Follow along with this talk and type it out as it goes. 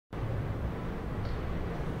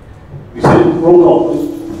Roll call,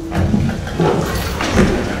 please.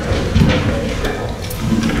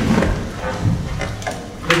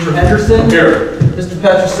 Mr. Henderson? Here. Mr.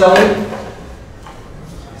 Petroselli?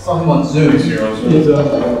 I saw him on Zoom. He's here on Zoom.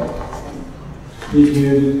 He's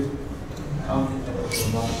muted.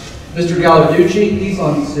 Mr. Gallarducci, he's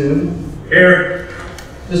on Zoom. Here.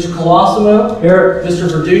 Mr. Colosimo? Here. Mr.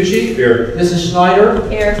 Verducci? Here. Mrs. Schneider?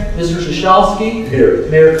 Here. Mr. Shashovsky? Here.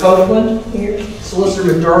 Mayor Copeland? Here.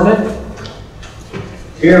 Solicitor McDermott?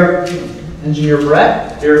 Here. Engineer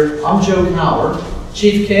Brett? Here. I'm Joe Howard.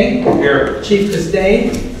 Chief King? Here. Chief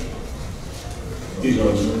Castaigne? He's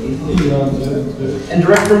on Zoom. He's on Zoom too. And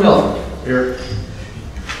Director Miller? Here.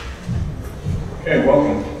 Okay,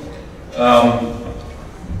 welcome.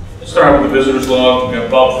 Let's start out with the visitors log. We have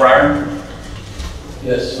Bob Fryer.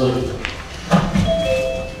 Yes, thank you.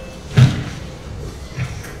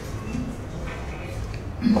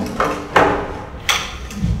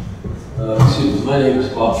 Excuse me, my name is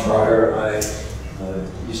Bob Fryer. I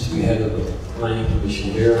used to be head of the planning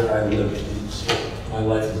commission here. I lived my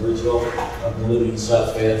life in Bridgeville. I've been living in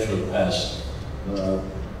South Fayette for the past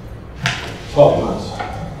 12 months.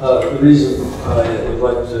 The reason I would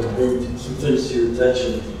like to bring some things to your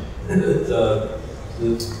attention that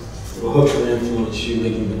will hopefully influence you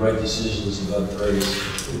making the right decisions about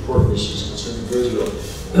various important issues concerning Bridgeville.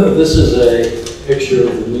 This is a picture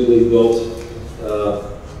of the newly built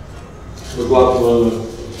McLaughlin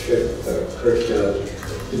Creek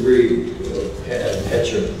debris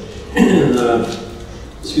catcher. And,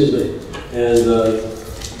 excuse me. And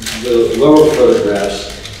the lower photographs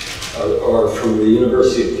are from the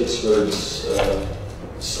University of Pittsburgh's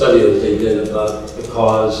study that they did about the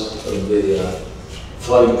cause of the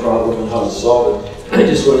flooding problem and how to solve it. I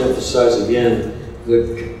just want to emphasize again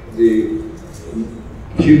the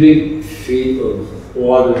cubic feet of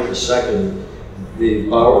water per second, the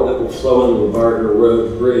power that will flow into the Barker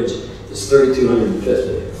Road Bridge is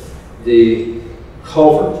 3,250. The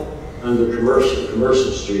culvert under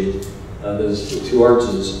Commercial Street, there's the two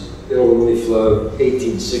arches, it'll only flow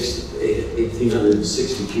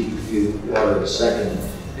 1,860 cubic feet of water a second.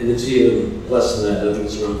 And it's even less than that, I think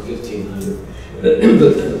it's around 1,500. But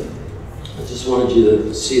I just wanted you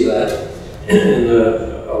to see that. And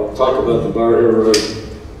I'll talk about the Barker Road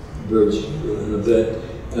Bridge in a bit.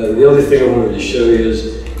 The other thing I wanted to show you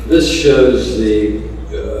is this shows the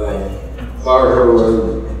Barker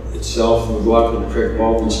Road itself, McLaughlin Creek,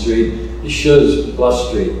 Baldwin Street. It shows Bluff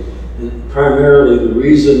Street. And primarily the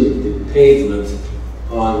reason the pavement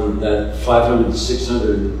on that 500 to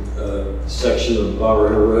 600 section of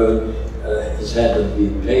Barker Road has had to be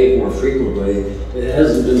paved more frequently, it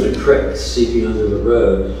hasn't been the creek seeping under the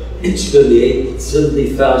road. It's been the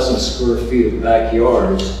 70,000 square feet of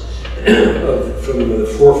backyards from the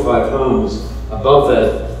 4 or 5 homes above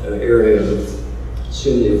that area of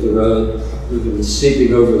the road who've been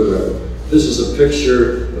seeping over the road. This is a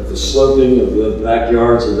picture of the sloping of the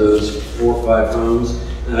backyards of those 4 or 5 homes,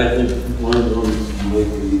 and I think one of them might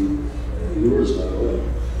be yours, by the way.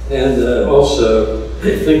 And also, I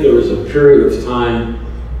think there was a period of time,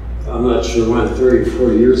 I'm not sure when, 30 or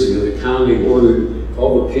 40 years ago, the county ordered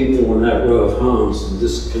all the people in that row of homes to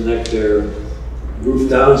disconnect their roof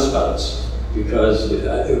downspouts because I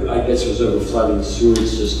guess it was overflooding the sewage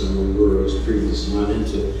system where it was previously run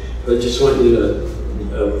into. But I just want you to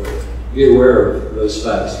be aware of those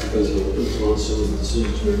facts because it will influence some of the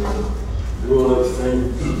decisions we're making. One other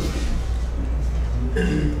thing.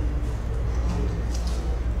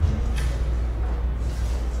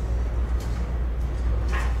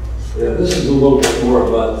 Yeah, this is a little bit more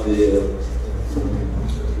about the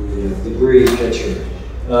debris catcher.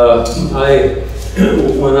 I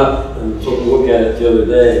went up and took a look at it the other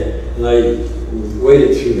day, and I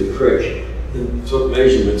waded through the creek and took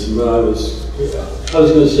measurements. And I was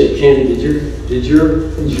going to say, Ken, did your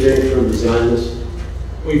engineering firm design this?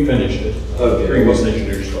 We finished it. Okay. Green was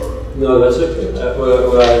engineer started. No, that's okay.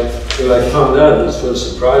 What I found out, and this what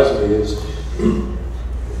surprised me, is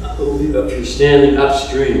if you're standing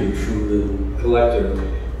upstream from the collector,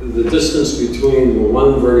 the distance between the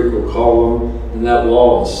one vertical column and that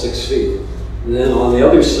wall is 6 feet. And then on the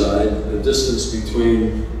other side, the distance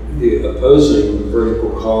between the opposing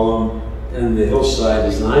vertical column and the hillside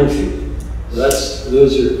is 9 feet.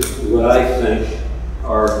 Those are what I think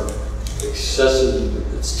are excessive.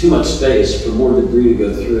 It's too much space for more debris to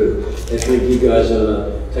go through. I think you guys ought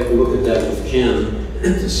to take a look at that with Ken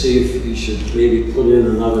to see if you should maybe put in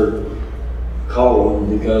another column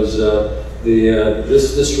because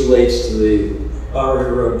this relates to the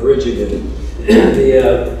Barker Bridge again.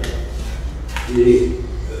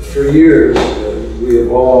 For years, we have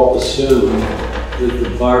all assumed that the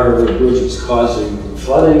fire over the bridge was causing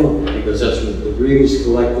flooding because that's what the debris was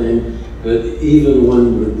collecting. But even when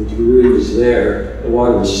the debris was there, the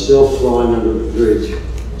water was still flowing under the bridge,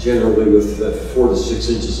 generally with 4 to 6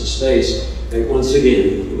 inches of space. And once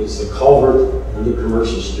again, it was the culvert under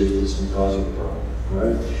Commercial Street that's been causing the problem.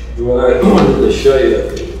 Right? And what I wanted to show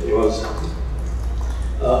you was,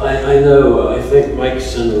 I think Mike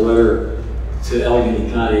sent a letter to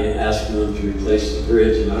Allegheny County asking them to replace the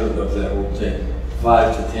bridge, and I don't know if that will take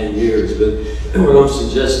 5 to 10 years, but what I'm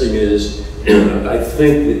suggesting is, I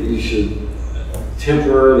think that you should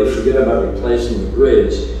temporarily forget about replacing the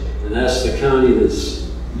bridge and ask the county that's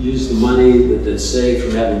used the money that they saved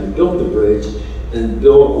from having to build the bridge and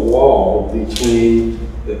build a wall between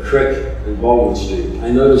the creek and Baldwin Street. I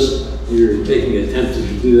noticed you're taking attempted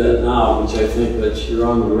to do that now, which I think that you're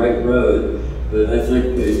on the right road, but I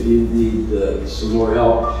think that you need some more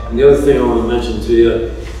help. And the other thing I want to mention to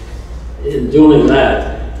you, in doing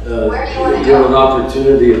that, you have an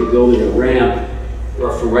opportunity of building a ramp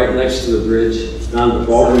from right next to the bridge down to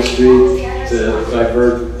Baldwin Street to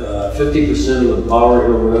divert 50% of the Bower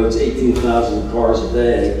Hill Road's 18,000 cars a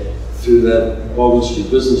day through that Baldwin Street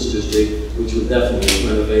Business District, which would definitely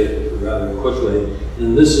renovate it rather quickly.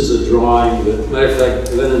 And this is a drawing that, matter of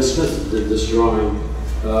fact, Lennon Smith did this drawing,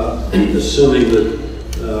 assuming that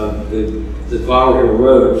the Bower Hill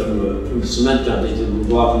Road from the cement company to the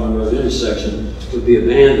McLaughlin Road intersection would be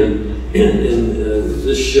abandoned. And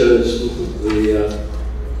this shows the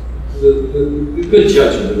good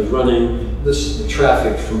judgment of running the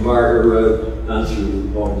traffic from Bower Hill Road down through the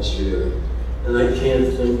Baldwin Street area. And I can't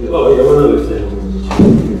think, oh yeah, one other thing.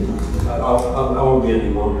 I won't be any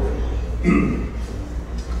longer.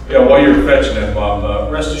 Yeah, while you're fetching that,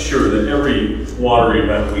 Bob, rest assured that every water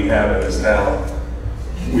event we have in this town,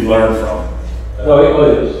 we learn from.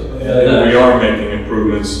 Yes. And we are making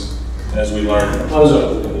improvements as we learn from.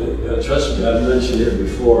 Trust me, I've mentioned it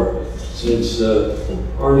before. Since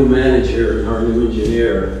our new manager and our new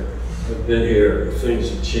engineer have been here, things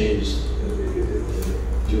have changed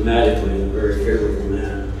dramatically in a very favorable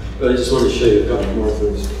manner. But I just want to show you a couple more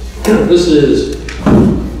things. This is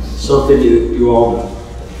something you all know.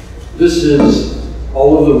 This is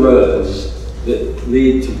all of the roads that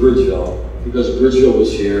lead to Bridgeville, because Bridgeville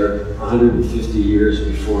was here 150 years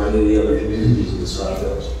before any of the other communities in the South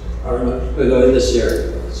Hills. In this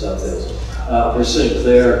area of the South Hills. For St.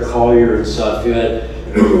 Clair, Collier, and Safed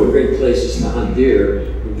were great places to hunt deer.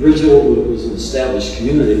 Bridgeville was an established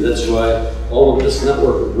community. That's why all of this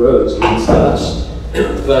network of roads leads to us.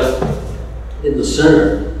 But in the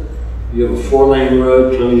center, you have a 4-lane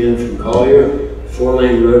road coming in from Collier,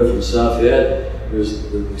 4-lane road from Safed. There's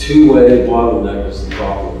the 2-way bottleneck is the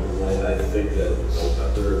problem. And I think that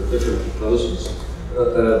there are different proposals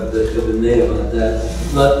that have been made about that.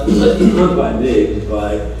 Not by me, but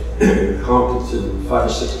by competent, 5 or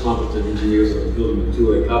 6 competent engineers that are building a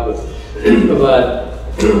 2-way couple.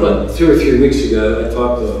 But 2 or 3 weeks ago, I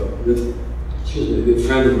talked to a good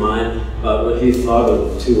friend of mine about what he thought of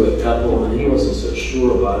the 2-way couple, and he wasn't so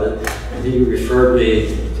sure about it. And he referred me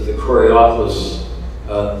to the Coriopolis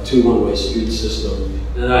 2 one-way street system.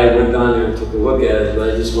 And I went down there and took a look at it, but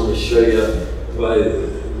I just want to show you why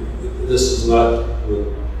this is not what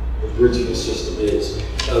the Bridgeville system is.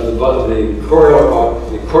 The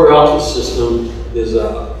Coriopolis system is a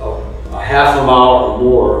half a mile or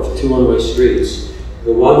more of 2 one-way streets.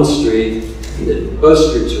 The one street, both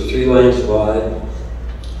streets are 3 lanes wide.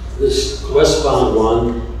 This westbound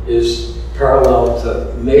one is parallel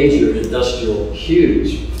to major industrial,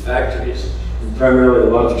 huge factories, and primarily a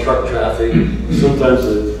lot of truck traffic. Sometimes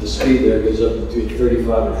the speed there goes up between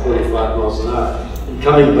 35 and 45 miles an hour. And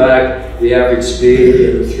coming back, the average speed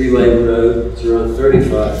in a 3-lane road is around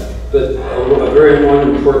 35. But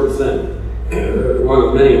one important thing, one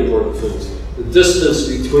of many important things, the distance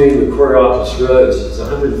between the Coriopolis roads is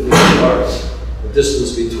 150 cars. The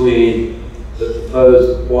distance between the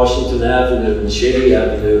proposed Washington Avenue and Shady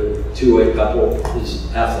Avenue 2-way couple is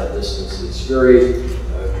half that distance. It's very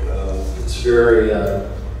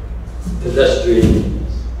pedestrian,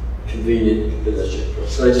 convenient pedestrian.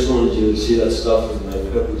 So I just wanted you to see that stuff, and I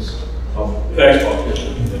hope it's helpful. Thanks, Bob.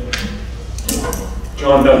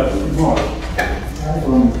 John Dunn. I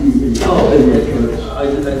didn't recognize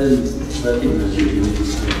you.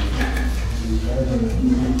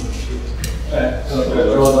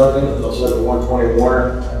 John Duncan, also 120 Warner.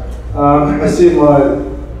 I see my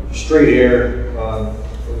straight here from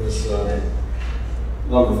this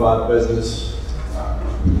number 5 business.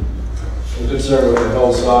 I'm concerned with the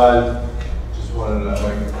hillside. Just wanted to make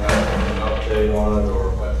an update on it or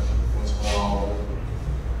what's going on with it.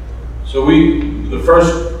 So the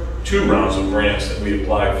first 2 rounds of grants that we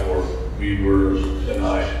applied for, we were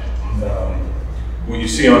denied. What you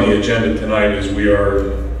see on the agenda tonight is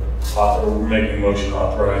we're making a motion to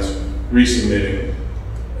authorize resubmitting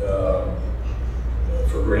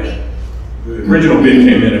for grant. The original bid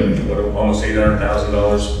came in at almost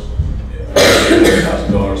 $800,000,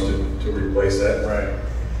 $800,000 to replace that. Right.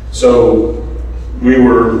 So we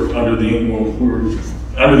were under the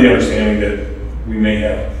understanding that we may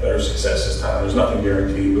have better success this time. There's nothing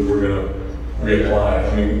guaranteed, but we're going to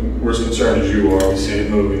reapply. I mean, we're as concerned as you are. We see it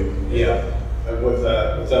moving. Yeah. And with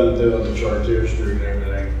them doing the Chartier Street and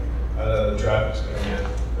everything, I know the traffic's going to get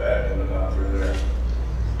bad coming down through there.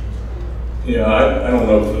 Yeah, I don't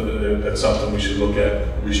know if that's something we should look at,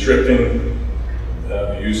 restricting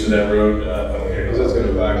the use of that road. I don't hear. Because it's going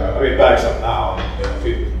to back up. I mean, it backs up now. If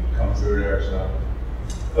people come through there, so.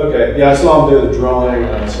 Okay, yeah, I saw them do the drilling,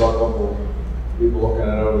 and I saw a couple people looking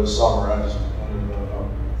at it over the summer. I just wanted to know how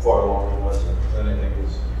far along it was, if anything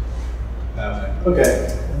was happening.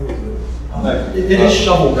 Okay. It is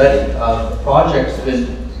shovel ready. The project's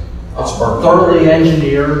been thoroughly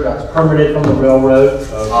engineered, that's permitted from the railroad. We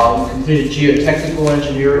completed geotechnical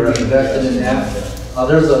engineering, we invested in that.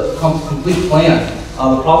 There's a complete plan.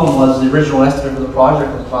 The problem was the original estimate for the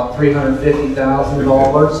project was about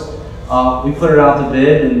 $350,000. We put it out to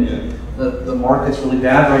bid, and the market's really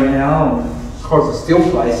bad right now. And of course, the steel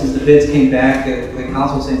prices, the bids came back, the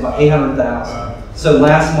council was saying about $800,000. So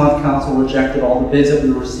last month, council rejected all the bids that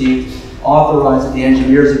we received, authorized the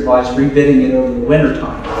engineer's advice rebidding it over the winter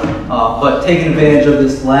time. But taking advantage of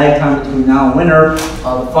this lag time between now and winter,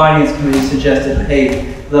 the finance committee suggested, hey,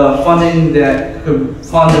 the funding that could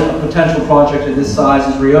fund a potential project of this size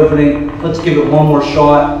is reopening. Let's give it one more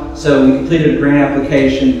shot. So we completed a grant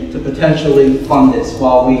application to potentially fund this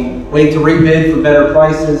while we wait to rebid for better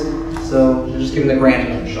prices. So we're just giving the grant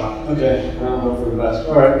another shot. Okay, I don't know for the best.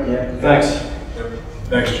 All right, Yeah. Thanks. Yep.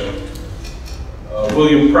 Thanks, John.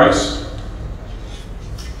 William Price.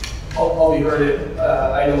 Oh, you heard it.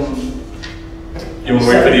 Item. You want to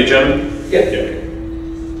wait for the agenda? Yep. Yeah.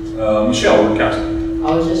 Okay. Michelle, we're council. I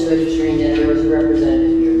was just registering that there was a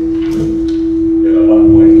representative here. Yeah, I'm on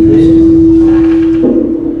the way.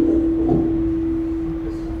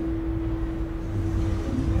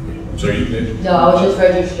 So you did? No, I was just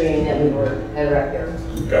registering that we were at a rep here.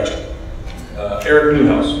 Gotcha. Eric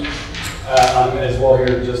Newhouse. I'm as well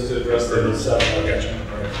here just to address the seven. Gotcha.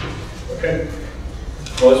 All right. Okay.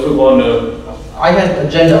 Well, let's move on to. I had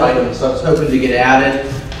agenda items, so I was hoping to get added.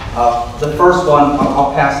 The first one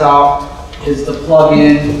I'll pass out is the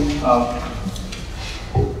plug-in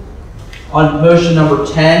on motion number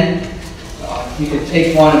 10. You can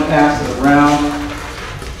take one and pass it around.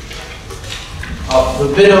 The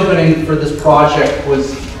bid opening for this project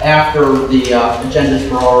was after the agendas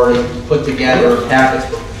were already put together, packets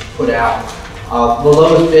were put out. The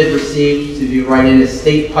lowest bid received, to be right in, is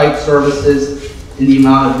State Pipe Services in the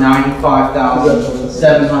amount of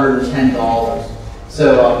 $95,710.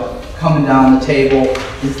 So coming down the table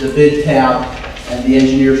is the bid tab and the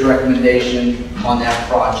engineer's recommendation on that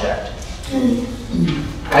project.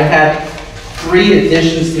 I had 3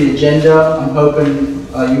 additions to the agenda I'm hoping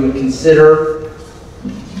you would consider.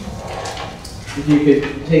 If you could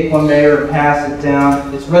take one, Mayor, and pass it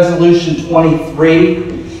down. It's Resolution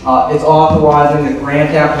 23. It's authorizing a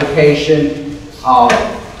grant application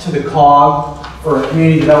to the COG for a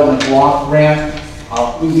community development block grant.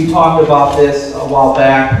 We talked about this a while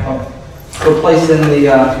back, replacing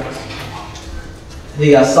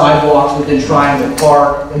the sidewalks within Triangle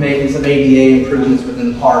Park and making some ADA improvements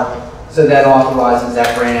within the park. So that authorizes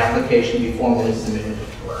that grant application to be formally submitted.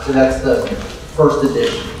 So that's the first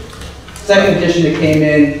edition. Second edition that came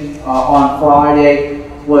in on Friday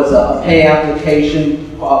was a pay application,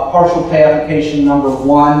 partial pay application number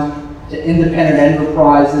 1 to independent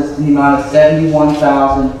enterprises in the amount of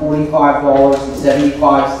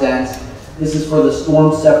 $71,045.75. This is for the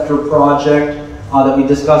Storm Scepter project that we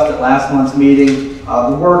discussed at last month's meeting.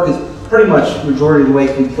 The work is pretty much majority of the way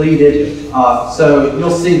completed, so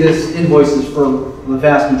you'll see this invoices for the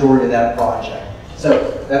vast majority of that project. So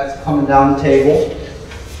that's coming down the table.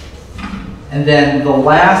 And then the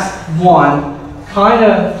last one kind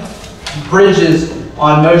of bridges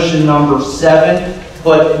on motion number 7,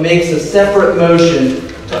 but it makes a separate motion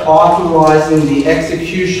to authorizing the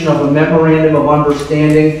execution of a memorandum of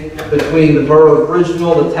understanding between the Borough of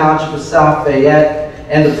Bridgeville, the Township of South Fayette,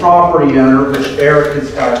 and the property owner, which Eric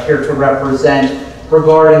is here to represent,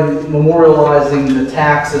 regarding memorializing the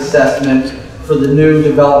tax assessment for the new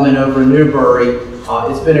development over in Newbury.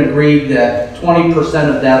 It's been agreed that 20%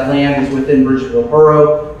 of that land is within Bridgeville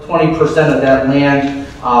Borough, 20% of that land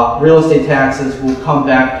real estate taxes will come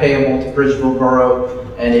back payable to Bridgeville Borough,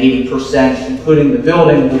 and 80%, including the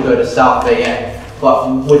building, will go to South Bay End.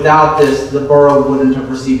 But without this, the borough wouldn't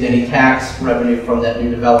have received any tax revenue from that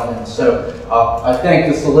new development. So I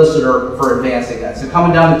thank the solicitor for advancing that. So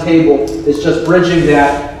coming down the table, it's just bridging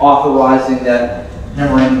that, authorizing that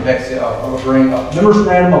memorandum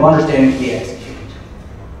of understanding to be executed.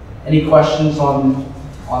 Any questions on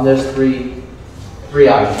those three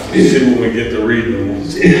items? You see when we get to read them.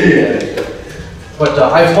 But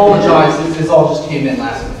I apologize, this all just came in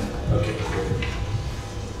last minute. Okay.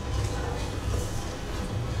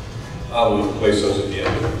 I will place those at the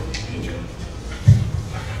end of the agenda.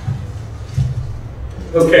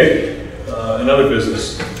 Okay, another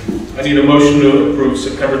business. I need a motion to approve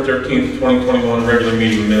September 13th, 2021 regular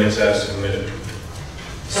meeting minutes as submitted.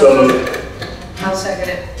 So moved. I'll second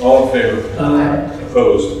it. All in favor? Aye.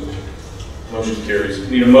 Opposed? Motion carries.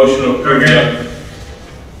 Need a motion to approve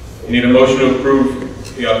need a motion to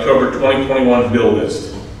approve the October 2021 bill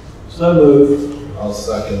list. So moved. I'll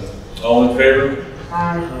second. All in favor?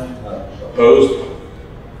 Aye. Opposed?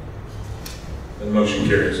 And motion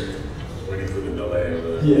carries. Waiting for the delay of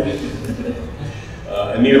the... Yeah.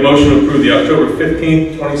 I need a motion to approve the October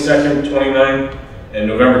 15th, 22nd, 29th, and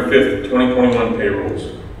November 5th, 2021 payrolls.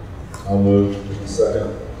 I'll move.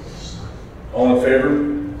 Second. All in favor?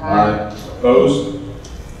 Aye. Opposed?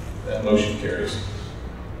 That motion carries.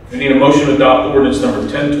 I need a motion to adopt ordinance number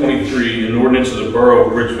 1023, an ordinance of the Borough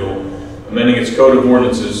of Bridgeville, amending its Code of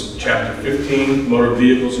Ordinances, Chapter 15, Motor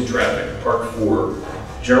Vehicles and Traffic, Part 4,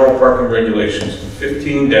 General Parking Regulations,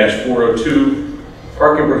 15-402,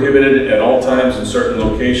 parking prohibited at all times in certain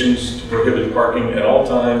locations, to prohibit parking at all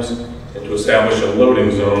times, and to establish a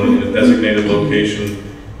loading zone in a designated location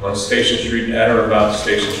on Station Street at or about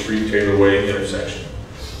Station Street Taylor Way intersection.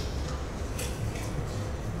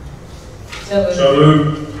 So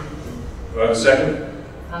moved. Do I have a second?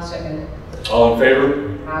 I'll second it. All in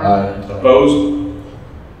favor? Aye. Opposed?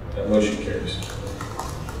 That motion carries.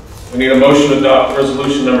 We need a motion to adopt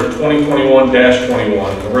resolution number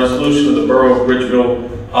 2021-21, a resolution of the Borough of Bridgeville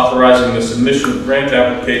authorizing the submission of grant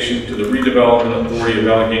application to the Redevelopment Authority of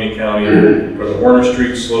Allegheny County for the Warner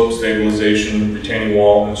Street Slope Stabilization, Retaining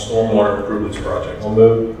Wall, and Stormwater Improvements Project. I'll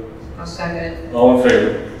move. I'll second it. All in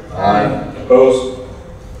favor? Aye. Opposed?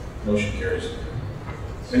 Motion carries.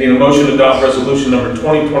 I need a motion to adopt resolution number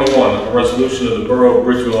 2021, a resolution of the Borough of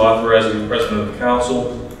Bridgeville authorizing the President of the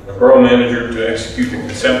Council, the Borough Manager, to execute the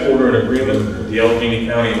consent order and agreement with the Allegheny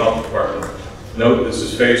County Health Department. Note, this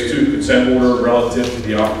is Phase 2 consent order relative to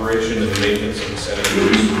the operation and maintenance of the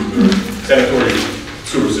sanitary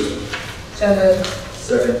sewer system. So moved.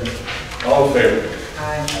 Second. All in favor?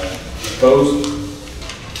 Aye. Opposed?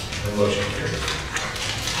 The motion carries.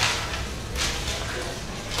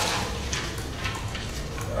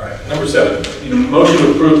 All right, number 7, need a motion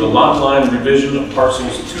to approve the lot line revision of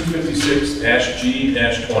parcels 256-G-20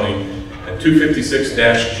 and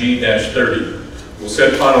 256-G-30. Will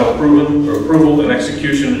set final approval and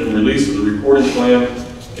execution and release of the recorded plan,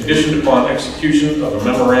 conditioned upon execution of a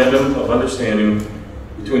memorandum of understanding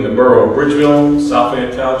between the Borough of Bridgeville, South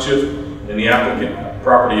Fayette Township, and the applicant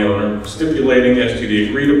property owner, stipulating as to the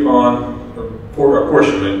agreed upon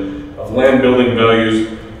apportionment of land building values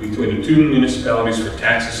between the two municipalities for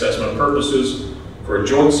tax assessment purposes for a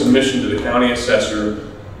joint submission to the county assessor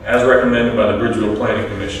as recommended by the Bridgeville Planning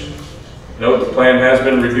Commission. Note, the plan has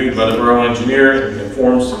been reviewed by the borough engineer and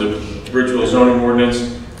conforms to the Bridgeville zoning ordinance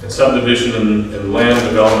and subdivision and land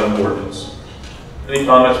development ordinance. Any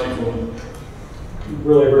comments before?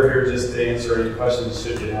 Really, we're here just to answer any questions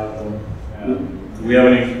should you have them. Do we have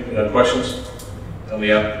any questions on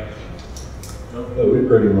the app? No, we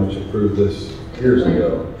pretty much approved this years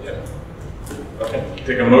ago. Yeah. Okay,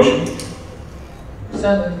 take a motion.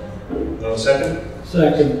 So moved. No second?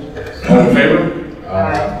 Second. All in favor?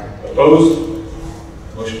 Aye. Opposed?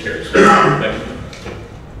 Motion carries. Thank you.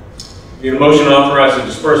 Need a motion to authorize the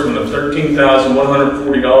disbursement of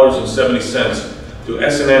 $13,140.70 to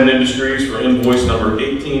S&N Industries for invoice number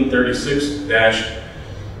 1836-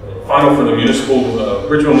 final for the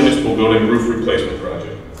Bridgeville Municipal Building Roof Replacement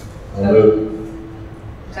Project. I'll move.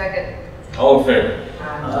 Second. All in favor?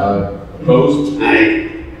 Aye. Opposed?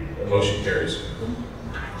 The motion carries.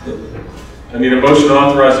 I need a motion to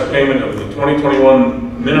authorize the payment of the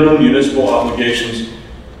 2021 minimum municipal obligations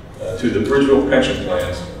to the Bridgeville pension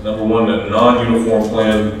plans. Number 1, the non-uniform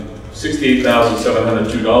plan,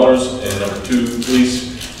 $68,702, and number 2,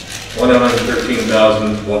 police,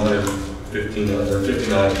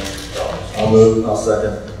 $113,159. I'll move. I'll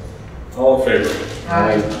second. All in favor?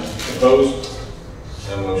 Aye. Opposed?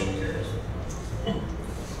 That motion carries.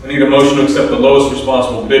 I need a motion to accept the lowest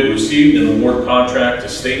responsible bid received and award contract to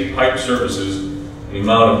State Pipe Services in the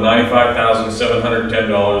amount of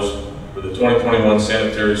 $95,710 for the 2021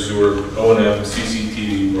 sanitary sewer O&M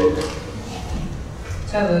CCTV program.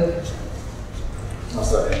 So moved. I'll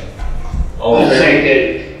second. All in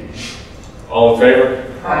favor? All in favor?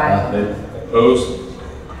 Aye. Opposed?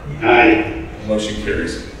 Aye. Motion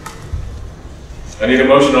carries. I need a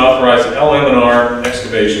motion to authorize LM&R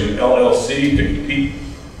Excavation LLC to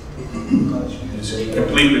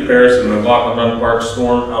complete repairs in the McLaughlin Run Park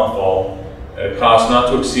storm outfall at a cost not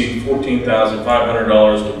to exceed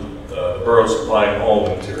 $14,500 with the borough supplying all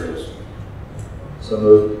the materials. So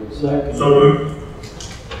moved. So moved.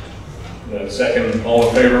 Second, all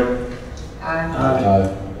in favor?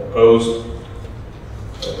 Aye. Opposed?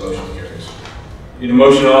 That motion carries. Need a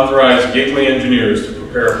motion to authorize Gateway Engineers to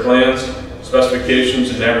prepare plans, specifications,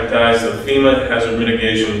 and advertise the FEMA hazard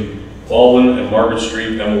mitigation Baldwin and Margaret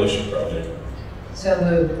Street demolition project. So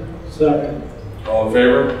moved. Second. All in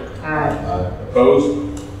favor? Aye. Opposed?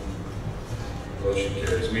 Motion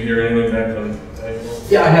carries. We hear anything back from Daniel?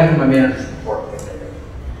 Yeah, I have in my manager's report.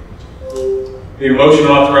 Need a motion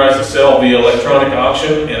to authorize the sale via electronic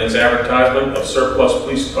auction and its advertisement of surplus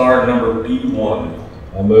police car number B1.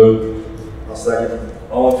 I'll move. I'll second.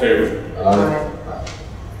 All in favor? Aye.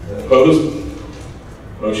 Opposed?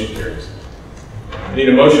 Motion carries. I need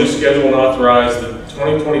a motion to schedule and authorize the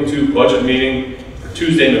 2022 budget meeting for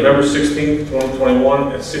Tuesday, November 16th,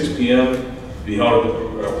 2021 at 6 p.m. to be held at the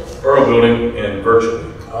Borough Building and virtually.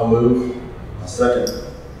 I'll move. I'll second.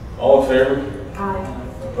 All in favor? Aye.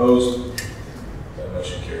 Opposed? That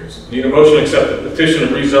motion carries. Need a motion to accept the petition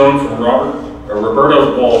to rezone from Roberta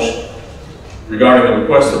Walsh regarding the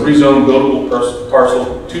request to rezone buildable parcel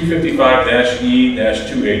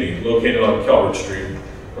 255-E-280 located on Calvert Street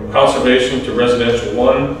from conservation to residential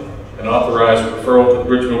 1 and authorize referral to the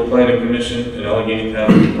Bridgeville Planning Commission and Allegheny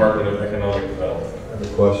County Department of Economic Development. I have a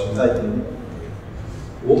question.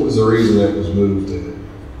 What was the reason it was moved to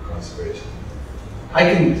conservation?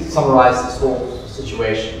 I can summarize this whole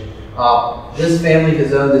situation. This family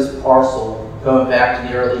has owned this parcel going back to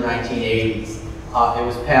the early 1980s. It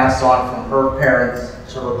was passed on from her parents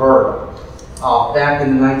to Roberta. Back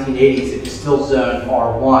in the 1980s, it was still zoned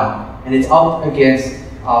R1, and it's up against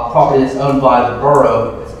property that's owned by the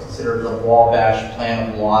borough. It's considered the Wabash plan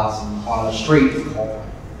of lots, and on the street it's called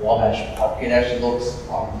Wabash Park. It actually looks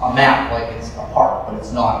on a map like it's a park, but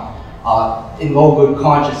it's not. In all good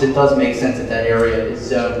conscience, it does make sense that that area is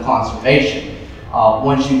zoned conservation.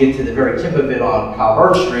 Once you get to the very tip of it on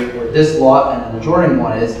Calvert Street, where this lot and the adjoining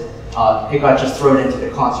one is, it got just thrown into the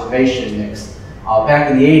conservation mix.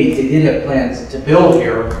 Back in the 80s, they did have plans to build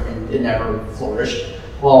here, and it never flourished.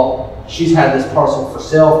 Well, she's had this parcel for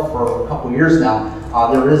sale for a couple years now.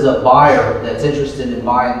 There is a buyer that's interested in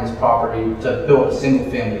buying this property to build a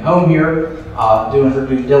single-family home here. Doing her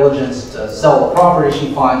due diligence to sell the property,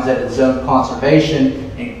 she finds that it's zoned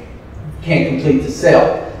conservation and can't complete the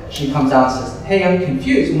sale. She comes out and says, "Hey, I'm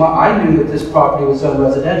confused. I knew that this property was zoned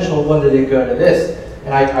residential. When did it go to this?"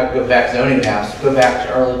 And I go back zoning maps, go back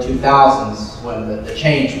to early 2000s when the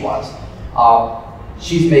change was.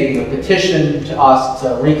 She's making a petition to us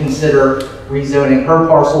to reconsider rezoning her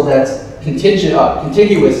parcel that's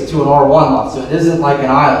contiguous to an R1 lot, so it isn't like an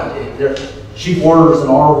island. She borders an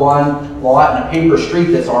R1 lot and a paper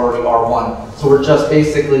street that's already R1. So we're just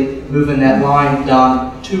basically moving that line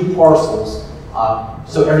down 2 parcels.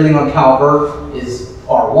 So everything on Calvert is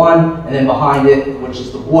R1, and then behind it, which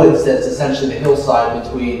is the woods, that's essentially the hillside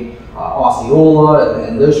between Osceola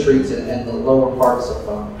and those streets and the lower parts of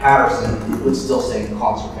Patterson would still stay in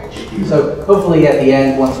conservation. So hopefully at the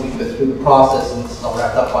end, once we go through the process and this is all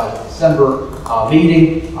wrapped up by the December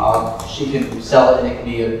meeting, she can sell it and it can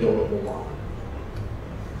be a buildable lot.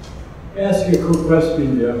 Can I ask you a quick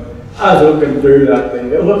question, Jeff? I was looking through that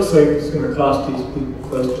thing. It looks like it's going to cost these people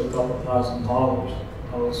close to $2,000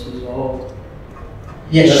 how it's resolved.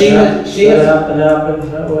 Yeah, Does she that has happen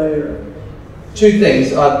that way? Or? 2 things.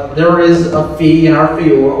 There is a fee in our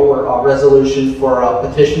fee or a resolution for a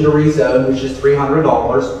petition to rezone, which is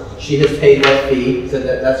 $300. She has paid that fee, so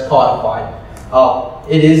that's codified.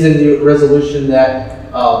 It is in the resolution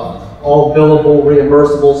that all billable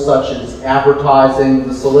reimbursables such as advertising,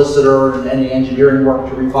 the solicitor, and any engineering work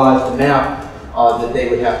to revise the map that they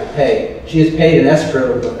would have to pay. She has paid an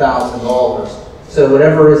escrow of $1,000. So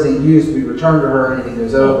whatever isn't used, we return to her, anything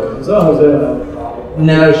goes over. As long as they don't have a problem.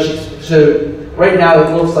 No, so right now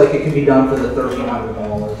it looks like it can be done for the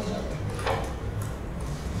 $1,300.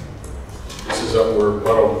 This is up where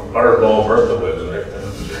Butterball Bertha lives, right?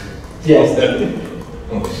 Yes.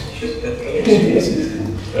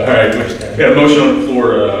 All right, we got a motion on the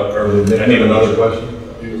floor, or I need a Another motion. question?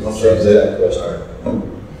 I'm sorry, say that question.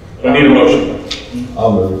 I need a motion.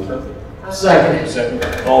 I'll move. Second. Second.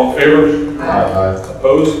 All in favor? Aye.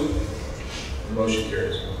 Opposed? Motion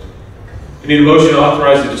carries. We need a motion to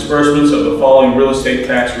authorize the disbursements of the following real estate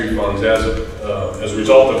tax refunds as a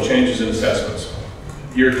result of changes in assessments.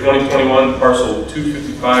 Year 2021, parcel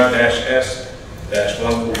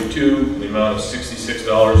 255-S-142, the amount of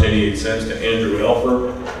 $66.88 to Andrew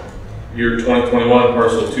Elfer. Year 2021,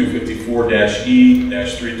 parcel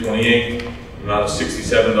 254-E-328, the amount of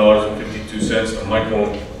 $67.52 to Michael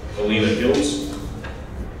and Alina Hiltz.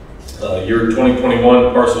 Year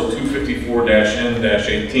 2021, parcel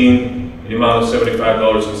 254-N-18, the amount of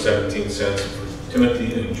 $75.17 for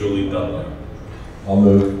Timothy and Julie Dunlap. I'll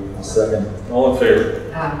move. I'll second. All in favor?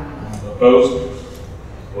 Aye. Opposed?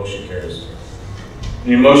 Motion carries.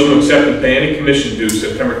 Need a motion to accept and pay any commission due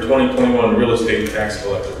September 2021 real estate tax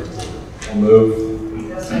collector report. I'll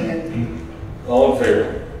move. Second. All in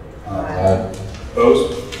favor? Aye.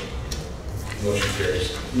 Opposed? Motion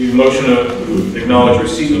carries. Need a motion to acknowledge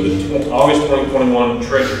receipt of the August 2021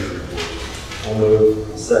 treasurer's report. I'll move.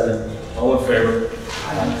 Second. All in favor?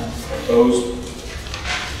 Opposed?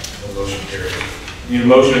 Motion carries. Need a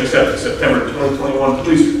motion to accept the September 2021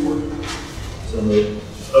 police report. So move.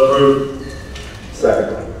 Approved.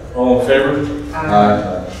 Second. All in favor?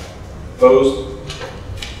 Aye. Opposed?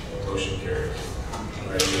 Motion carries. All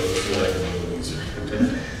right, let's see what I can do with these.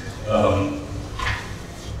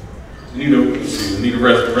 We need a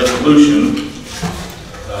resolution,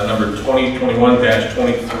 number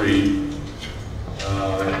 2021-23,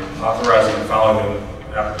 authorizing the following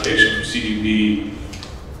application for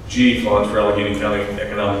CDBG funds for Allegheny County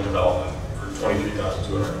Economic Development for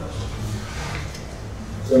 $23,200.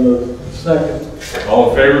 So move. Second. All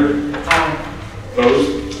in favor? Aye.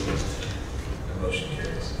 Opposed? Motion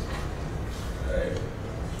carries. All right.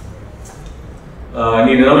 I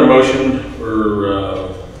need another motion for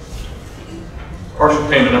partial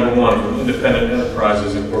payment number 1 from Independent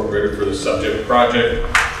Enterprises Incorporated for the subject project,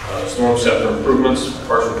 storm scepter improvements,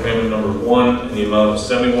 partial payment number 1 in the amount of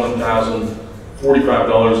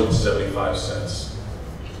 $71,045.75.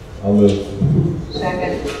 I'll move.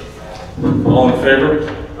 Second. All in favor?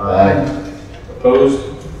 Aye. Opposed?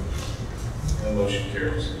 And motion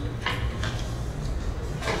carries.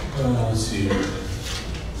 Let's see here.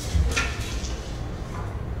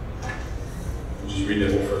 Just read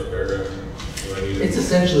that whole first paragraph. Do I need It's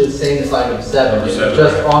essentially the same as item 7. Number It's 7,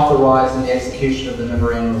 just right. authorizing the execution of the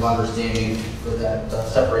memorandum of understanding for that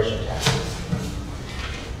separation of taxes.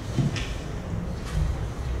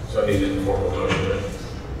 So I need a formal motion. Right?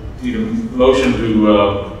 Need a motion to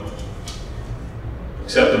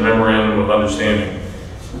accept the memorandum of understanding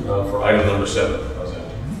for item number 7. How's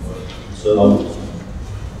that? So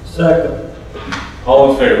Second.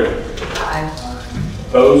 All in favor? Aye.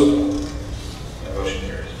 Opposed? That motion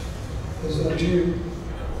carries. Is that you?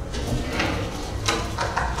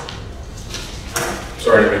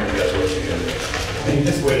 Sorry to make you guys wait again. You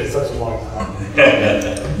just waited such a long time.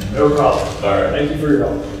 No problem. All right. Thank you for your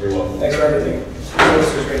help. You're welcome. Thanks for everything.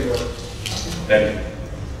 This was great work. Thank you.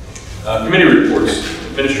 Committee reports,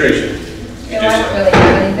 administration. I don't really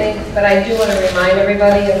have anything, but I do want to remind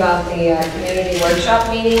everybody about the community workshop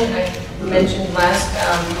meeting I mentioned last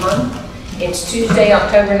month. It's Tuesday,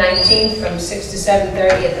 October 19th from 6 to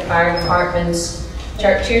 7:30 at the fire department's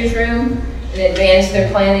Chartiers room. In advance, they're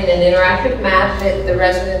planning an interactive map that the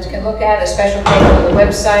residents can look at, a special page on the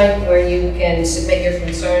website where you can submit your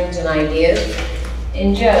concerns and ideas.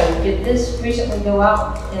 And Joe, did this recently go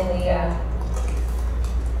out in the,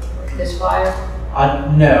 this flyer?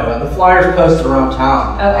 No, the flyer's posted around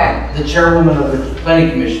town. Okay. The chairwoman of the planning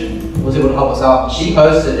commission was able to help us out. She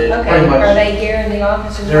posted it Okay, pretty much. are they here in the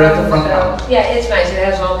office as well? They're at the front So, counter. yeah, it's nice, it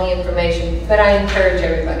has all the information, but I encourage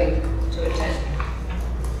everybody to attend.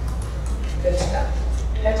 Good stuff.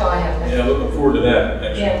 That's all I have now. Yeah, looking forward to that,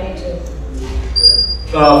 actually. Yeah, me too.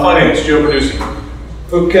 Finance, Joe Producer.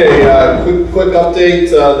 Okay, quick update.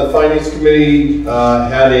 The Finance Committee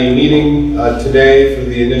had a meeting today for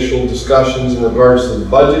the initial discussions in regards to the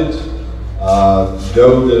budget.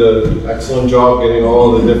 Joe did an excellent job getting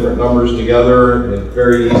all the different numbers together. It's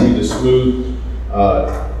very easy to smooth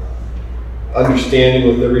understanding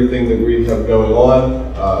with everything that we have going on.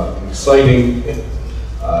 Exciting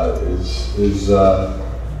is a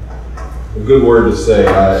good word to say.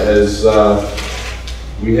 As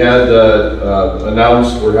we had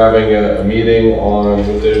announced, we're having a meeting on,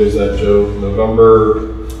 what day was that, Joe?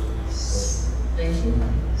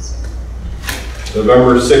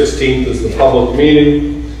 November 16th is the public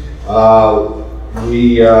meeting.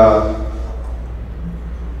 We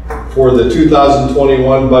For the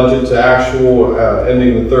 2021 budget to actual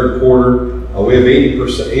ending the third quarter, we have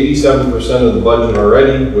 87% of the budget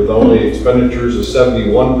already, with only expenditures of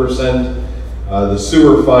 71%. The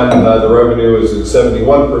sewer fund, the revenue is at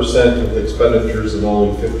 71% with expenditures of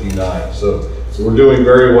only 59%. So we're doing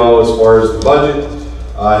very well as far as the budget.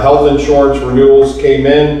 Health insurance renewals came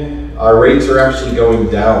in. Our rates are actually going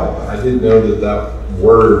down. I didn't know that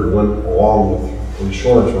word went along with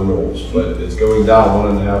insurance renewals, but it's going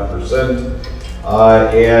down 1.5%.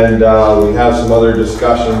 And we have some other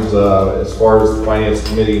discussions as far as the Finance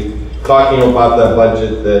Committee talking about that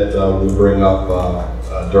budget that we bring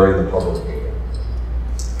up during the public meeting.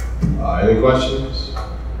 Any questions?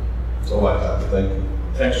 That's all I have. Thank you.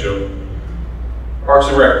 Thanks, Joe. Parks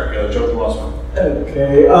and Rec, Joe Colosimo.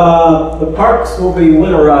 Okay, the parks will be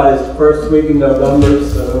winterized first week in November,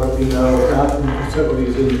 so there will be no bathroom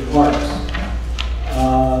facilities in the parks.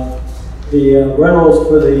 The rentals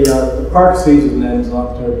for the park season ends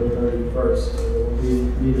October 31st, so there will be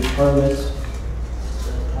needed permits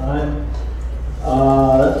at that time.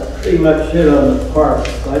 That's pretty much it on the parks.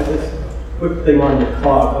 Quick thing on the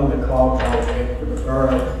COG. I'm the COG delegate for the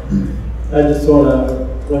borough. I just want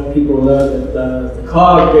to let people know that the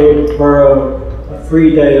COG gave the borough a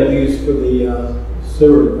free day of use for the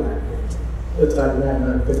sewer factory. It's like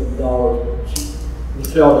 $950, which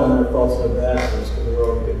Michelle down there felt so bad for us because we were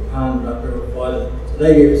all getting pounded up there with flooding. So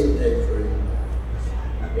they gave us a day free.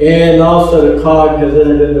 And also the COG has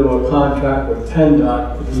entered into a contract with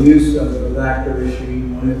PennDOT for the use of the evacuator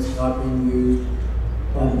machine when it's not being used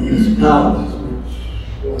by the municipalities,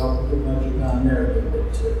 which will help with the budget down there a little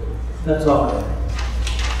bit too. That's all I have.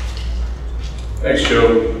 Thanks,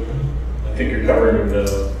 Joe. I think you're covering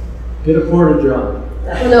the... Get a porta john.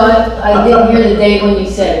 No, I didn't hear the date when you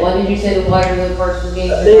said. When did you say the Waterloo Parks was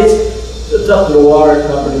being? It's up to the water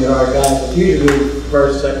company, our guys. It's usually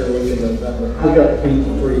first, second week in November. We got the beat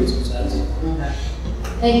freeze, that's it. Okay.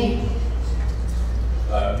 Thank you.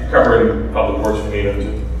 You're covering Public Works for me,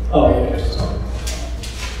 too. Oh, yes.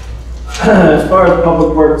 As far as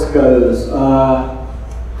Public Works goes,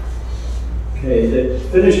 okay, they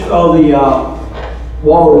finished all the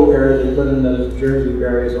wall repairs. They put in those Jersey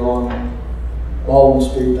barriers on Baldwin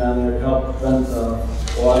Street down there to help prevent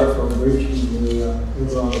water from reaching the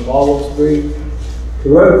river on the Baldwin Street. The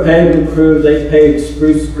road paving crew, they paved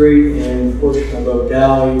Spruce Street and a portion of Oak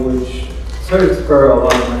Alley, which serves for a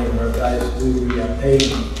lot of money. Our guys do the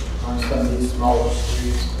paving on some of these smaller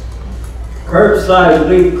streets. Curbside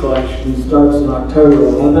leaf collection starts on October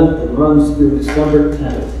 11th and runs through December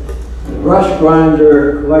 10th. The brush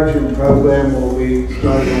grinder collection program will be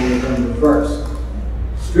starting on November 1st.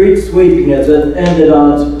 Street sweeping has ended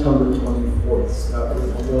on September 24th. So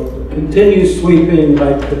we'll continue sweeping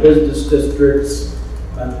like the business districts.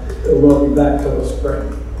 It will be back till the spring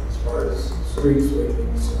as far as street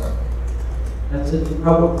sweeping. So that's it for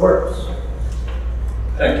Public Works.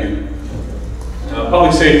 Thank you.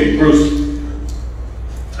 Public Safety, Bruce.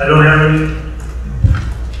 I don't have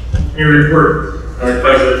any report. All right,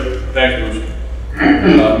 thanks,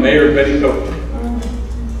 Bruce. Mayor Betty Cope.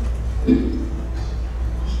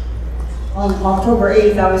 On October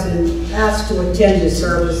 8th, I was asked to attend a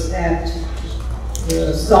service at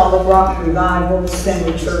the Solid Rock Revival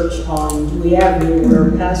Center Church on Dewey Avenue,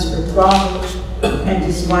 where Pastor Bravo and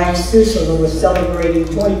his wife Susila were celebrating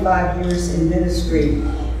 25 years in ministry.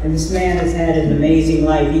 And this man has had an amazing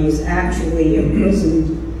life. He was actually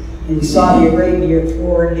imprisoned in Saudi Arabia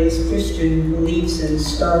for his Christian beliefs and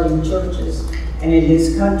starting churches. And in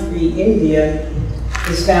his country, India,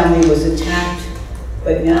 his family was attacked.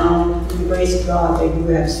 But now, through the grace of God, they do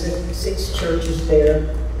have six churches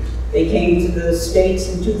there. They came to the States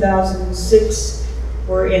in 2006,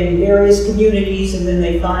 were in various communities, and then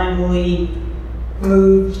they finally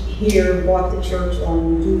moved here, bought the church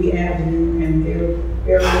on Dewey Avenue, and they're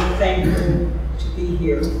very thankful to be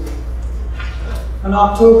here. On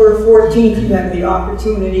October 14th, you have the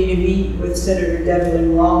opportunity to meet with Senator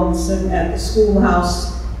Devlin Robinson at the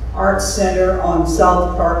Schoolhouse Arts Center on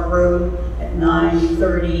South Park Road at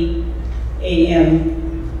 9:30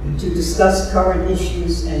 a.m. to discuss current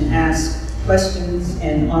issues and ask questions.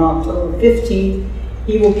 And on October 15th,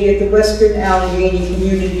 he will be at the Western Allegheny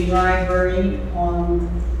Community Library on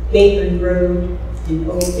Bateman Road in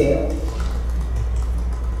Oakdale.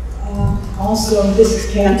 Also, this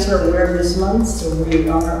is Cancer Awareness Month, so we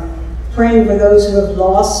are praying for those who have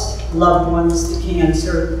lost loved ones to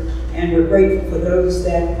cancer, and we're grateful for those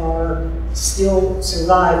that are still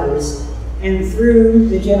survivors. And through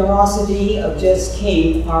the generosity of Jess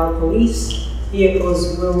King, our police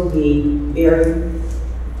vehicles will be bearing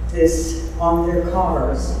this on their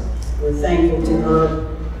cars. We're thankful to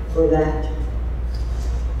her for that.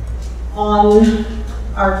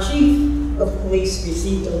 Our chief of police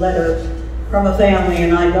received a letter from a family,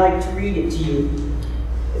 and I'd like to read it to you.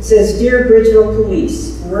 It says, "Dear Bridgeville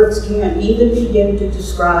Police, words can't even begin to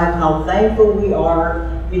describe how thankful we are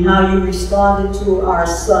in how you responded to our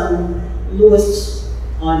son, Louis,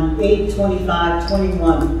 on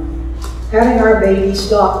 8/25/21. Having our baby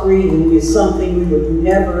stop breathing is something we would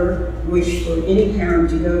never wish for any parent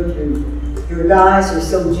to go through. Your guys are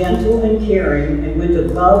so gentle and caring and went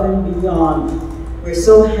above and beyond. We're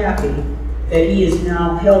so happy that he is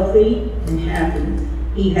now healthy and happy.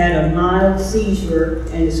 He had a mild seizure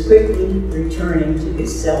and is quickly returning to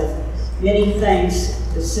his self. Many thanks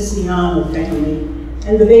to the Siciliano family,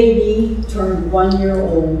 and the baby turned 1 year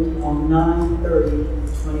old on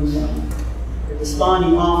 9/30/21. The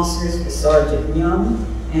responding officers were Sergeant Young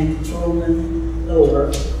and Patrolman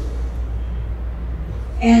Lower.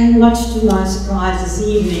 And much to my surprise this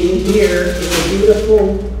evening, here is a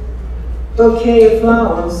beautiful bouquet of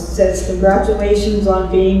flowers. It says, "Congratulations on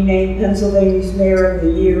being named Pennsylvania's Mayor of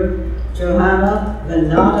the Year, Johanna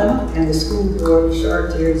Venata and the school board,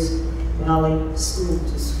 Chartiers Valley School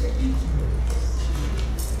District."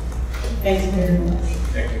 Thank you very much.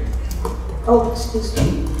 Thank you. Oh, excuse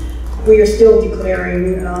me. We are still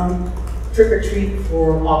declaring trick or treat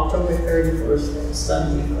for October 31st, that's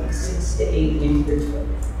Sunday, from 6 to 8 in Bridgeville.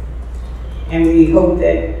 And we hope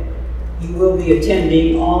that you will be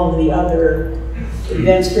attending all of the other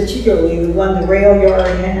events, particularly the one the rail yard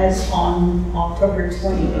has on October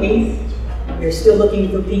 28th. We're still looking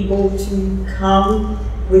for people to come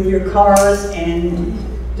with your cars and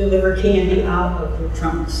deliver candy out of your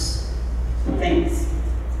trunks. Thanks.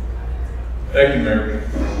 Thank you, Mayor.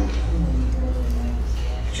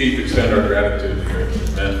 Chief, extend our gratitude to your men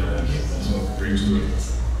for that. That's what it brings to it.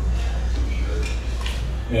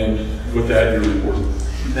 And with that, your report.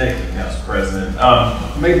 Thank you, Council President.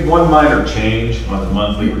 Made one minor change on the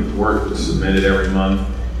monthly report that's submitted every month.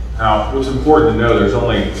 Now, what's important to know, there's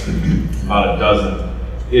only about a dozen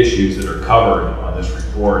issues that are covered on this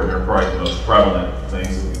report, and they're probably the most prevalent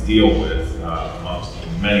things that we deal with amongst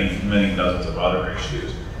many dozens of other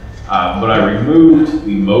issues. But I removed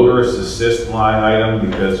the motorist assist line item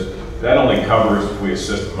because that only covers if we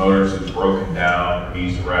assist a motorist who's broken down or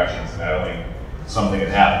needs directions. That only something that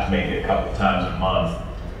happens maybe a couple times a month.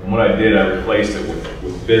 And what I did, I replaced it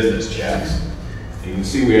with business checks. You can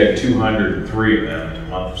see we had 203 of them in the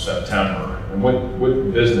month of September. And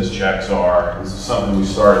what business checks are, this is something we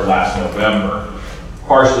started last November,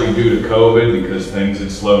 partially due to COVID because things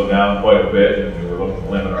had slowed down quite a bit and we were looking to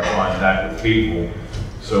limit our contact with people.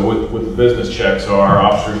 So what the business checks are,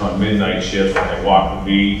 officers on midnight shifts when they walk the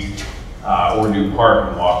beat or do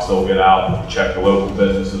parking walks, they'll get out, check the local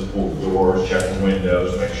businesses, pull the doors, check the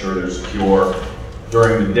windows, make sure they're secure.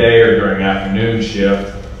 During the day or during afternoon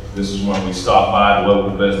shift, this is when we stop by the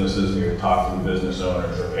local businesses and we talk to the business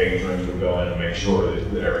owners or patrons. We go in and make sure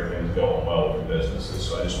that everything's going well with the businesses.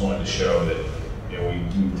 So I just wanted to show that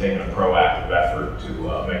we've taken a proactive effort to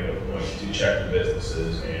make it a point to check the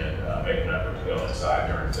businesses and make an effort to go inside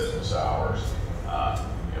during business hours.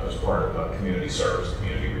 As part of community service,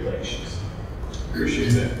 community relations. Appreciate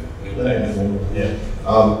that.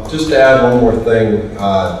 Yeah. Just to add one more thing,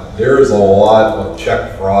 there is a lot of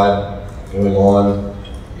check fraud going on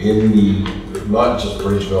in the, not just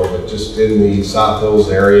Bridgeville, but just in the South Hills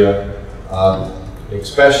area,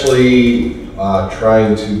 especially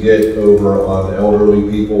trying to get over on elderly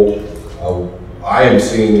people. I am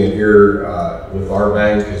seeing it here with our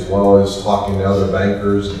bank as well as talking to other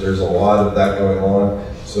bankers. There's a lot of that going on.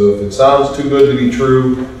 So if it sounds too good to be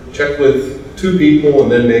true, check with 2 people and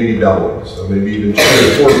then maybe double it. So maybe even 2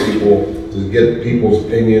 or 4 people to get people's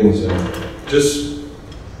opinions, and just,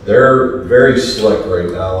 they're very slick right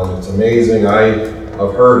now and it's amazing.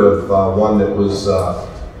 I've heard of one that was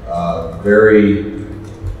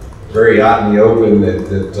very out in the open that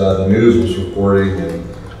the news was reporting, and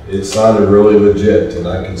it sounded really legit, and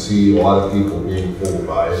I can see a lot of people being fooled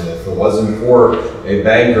by it. And if it wasn't for a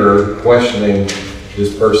banker questioning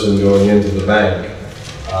this person going into the bank,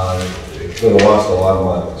 it could have lost a lot of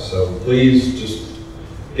money. So please just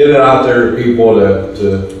get it out there to people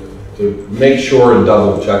to make sure and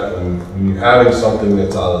double check when you're having something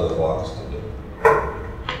that's out of the box to do.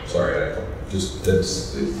 Sorry,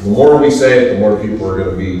 the more we say it, the more people are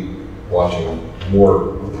going to be watching,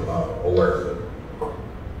 more aware of it.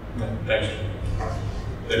 Thanks.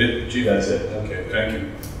 That it, Chief? That's it. Okay, thank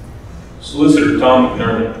you. Solicitor Tom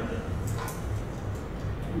McNerney.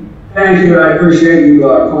 Thank you. I appreciate you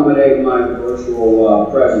accommodating my virtual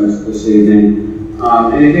presence this evening.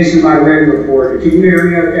 In addition to my written report, can you hear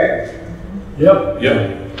me okay? Yep.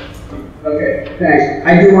 Okay, thanks.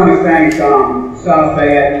 I do want to thank South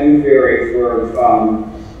Fayette and Newberry for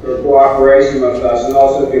cooperation with us, and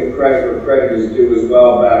also give credit where credit is due as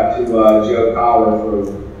well back to Joe Collar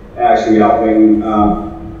for actually helping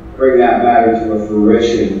bring that matter to a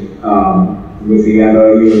fruition with the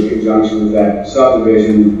MOU in conjunction with that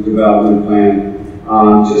subdivision development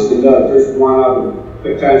plan. Just to note, there's one other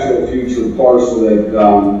potential future parcel that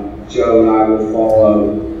Joe and I will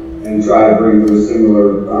follow and try to bring to a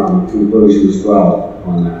similar conclusion as well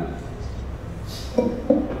on that.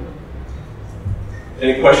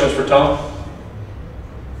 Any questions for Tom?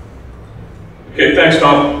 Okay, thanks,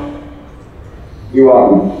 Tom. You're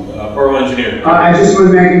welcome. Borough Engineer. I just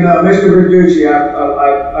want to make a note, Mr. Verducci,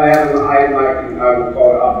 I have an item I will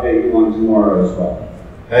call to update you on tomorrow as well.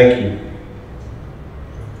 Thank you.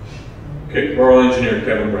 Okay, Borough Engineer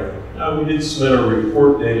Kevin Brett. We did submit a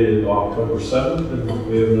report dated October 7th, and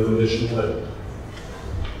we have no additional items.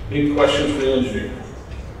 Any questions for the engineer?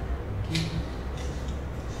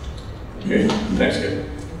 Okay, thanks, Kevin.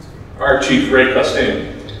 Our Chief Ray Costain.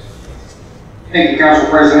 Thank you, Council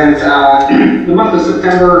President. The month of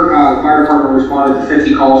September, the fire department responded to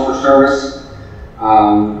 50 calls for service.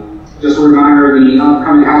 Just a reminder, the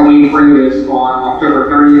upcoming Halloween parade is on October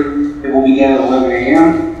 30th. It will begin at 11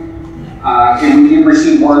 a.m. And we did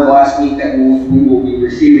receive word last week that we will be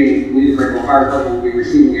receiving, the Bridgeville Fire Department will be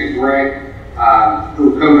receiving a grant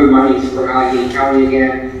through COVID monies from Allegheny County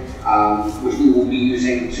again, which we will be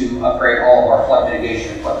using to upgrade all of our flood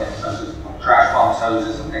mitigation equipment, such as trash pumps,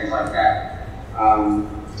 hoses, and things like that.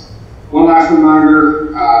 One last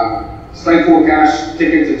reminder, site full cash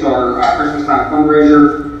tickets, it's our Christmas time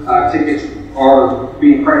fundraiser. Tickets are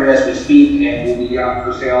being printed as we speak and will be out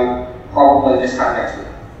for sale probably this time next week.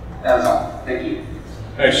 That is all. Thank you.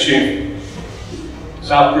 Thanks, Chief.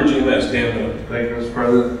 Southbridge EMS, Dan Miller. Thank you, Mr.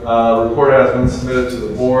 President. Report has been submitted to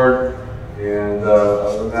the board, and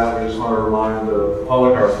other than that, we just want to remind the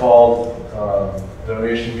public our fall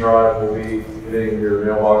donation drive will be hitting your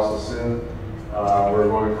mailboxes soon. We're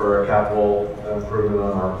going for a capital improvement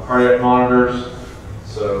on our cardiac monitors.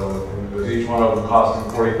 So with each one of them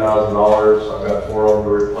costing $40,000, I've got 4 of them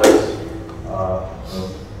to replace.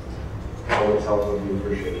 Public's help would be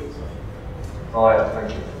appreciated. So that's all I have.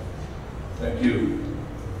 Thank you. Thank you.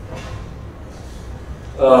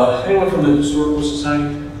 Anyone from the Historical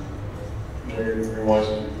Society?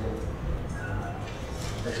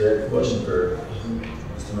 Actually, I have a question for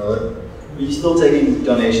Mr. Miller. Are you still taking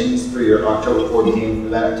donations for your October 14th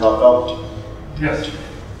event at Topgolf? Yes.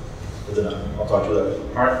 Good enough. I'll talk to you later.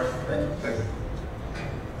 All right. Thanks.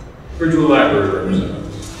 Bridgeville Library representative.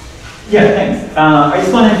 Yeah, thanks. I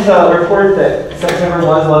just wanted to report that September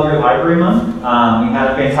was Love Your Library Month. We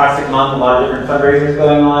had a fantastic month, a lot of different fundraisers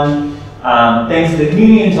going on. Thanks to the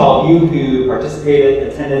community and to all of you who participated,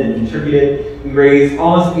 attended, and contributed. We raised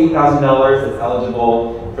almost $8,000 that's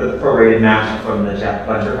eligible for the prorated match from the Jack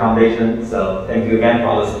Buncher Foundation. So thank you again for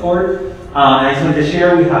all the support. I just wanted to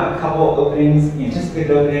share we have a couple openings,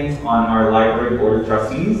 anticipated openings on our library board of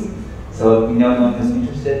trustees. So if you know anyone who's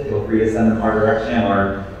interested, feel free to send them our direction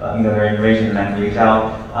or let me know their information and I can reach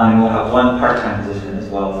out. And we'll have one part-time position as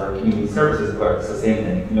well for community services clerks. So same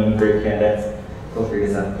thing, if you know any great candidates, feel free to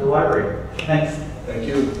send them to the library. Thanks. Thank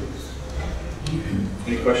you.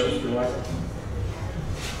 Any questions for Mike?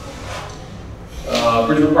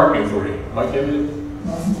 Bridgeville Parking Authority. Mike, have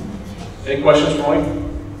any questions for Mike?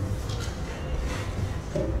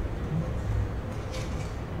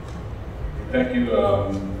 Thank you.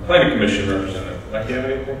 Planning Commission representative. Mike, you have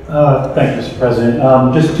anything? Thank you, Mr. President.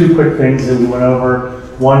 Just 2 quick things that we went over.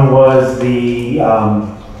 One was the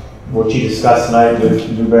what you discussed tonight with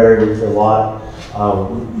Newberry with the lot.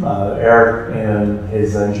 Eric and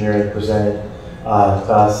his engineer presented to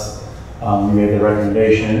us. We made the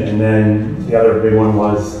recommendation, and then the other big one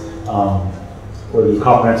was for the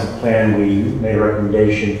comprehensive plan. We made a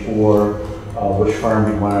recommendation for which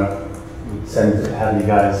firm we want to send to have you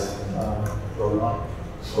guys vote on,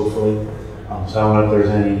 hopefully. So I don't know if there's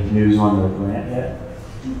any news on the grant yet.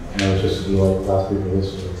 I know it's just to be like last week or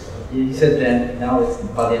this week. So. You said then, now it's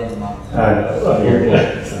by the end of the month.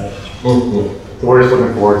 So we're just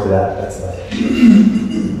looking forward to that. That's it.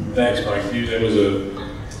 Thanks, Mike. It was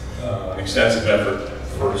an extensive effort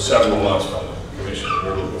for several months from the commission.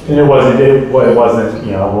 And it wasn't,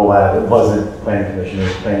 you know, we'll add, it wasn't planning commission, it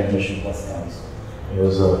was planning commission plus towns. It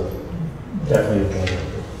was definitely a pleasure.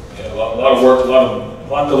 Yeah, a lot of work, a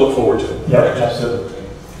lot to look forward to. Yep, absolutely.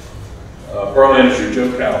 Borough Manager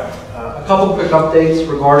Joe Cowell. A couple quick updates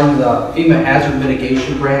regarding the FEMA Hazard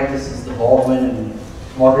Mitigation Grant. This is the Baldwin and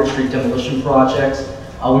Margaret Street demolition projects.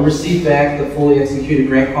 We received back the fully executed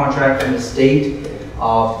grant contract from the state.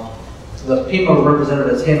 the FEMA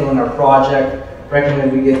representative that's handling our project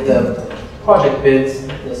recommended we get the project bids,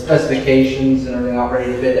 the specifications and everything out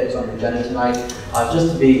ready to bid that was on the agenda tonight.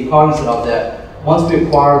 Just to be cognizant of that, once we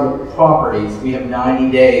acquire the properties, we have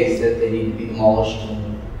 90 days that they need to be demolished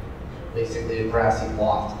and basically a grassy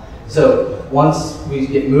lot. So once we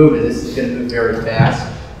get moving, this is going to move very fast.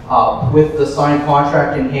 With the signed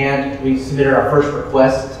contract in hand, we submitted our first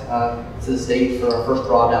request to the state for our first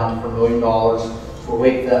drawdown for $1 million. We're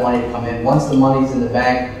waiting for that money to come in. Once the money's in the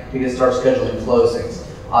bank, we can start scheduling closings.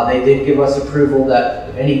 They did give us approval that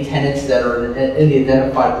if any tenants that are in the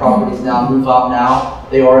identified properties now move out now,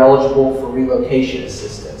 they are eligible for relocation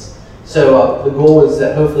assistance. So the goal is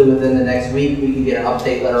that hopefully within the next week, we can get an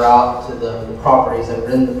update letter out to the properties that are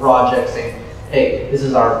in the project saying, hey, this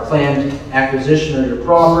is our planned acquisition of your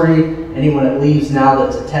property. Anyone that leaves now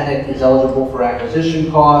that's a tenant is eligible for acquisition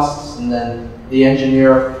costs. And then the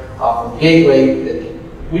engineer from Gateway,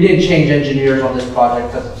 we didn't change engineers on this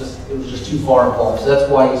project because it was just too far involved. So that's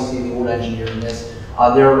why you see the old engineer in this.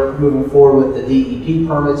 They're moving forward with the DEP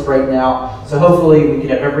permits right now. So hopefully we can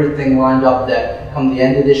have everything lined up that come the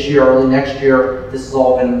end of this year, early next year, this is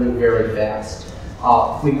all going to move very fast.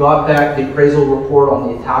 We got back the appraisal report on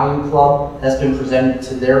the Italian club. That's been presented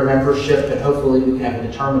to their membership, and hopefully we can have a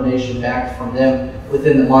determination back from them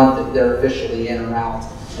within the month if they're officially in or out,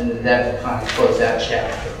 and then that will kind of close that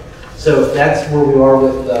chapter. So that's where we are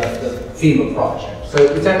with the FEMA project. So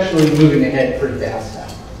it's actually moving ahead pretty fast now.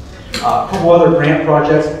 A couple other grant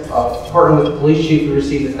projects. Partnering with the police chief, we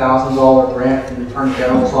received a $1,000 grant from the Attorney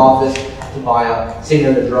General's office to buy a Say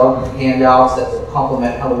No to Drug handouts that will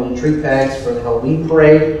complement Halloween tree tags for the Halloween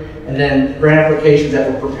parade. And then grant applications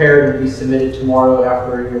that were prepared and be submitted tomorrow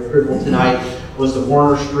after your approval tonight was the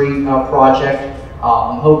Warner Street project.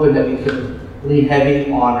 I'm hoping that we can lean heavy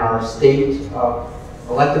on our state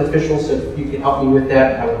elected officials, so if you can help me with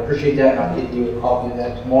that, I would appreciate that, and I'll get you a copy of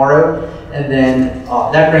that tomorrow. And then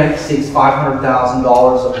that grant exceeds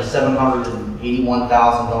 $500,000 of the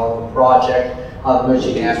 $781,000 project. The most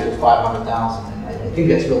you can ask for is $500,000, and I think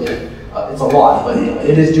that's really, it's a lot, but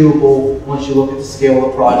it is doable once you look at the scale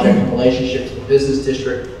of the project in relationship to the business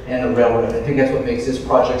district and the railroad. I think that's what makes this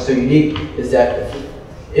project so unique, is that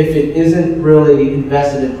if it isn't really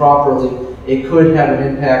invested in properly, it could have an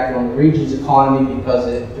impact on the region's economy because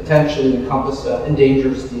it potentially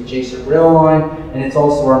endangers the adjacent rail line, and it's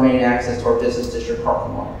also our main access to our business district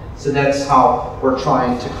parking lot. So that's how we're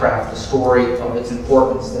trying to craft the story of its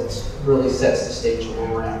importance that really sets the stage of where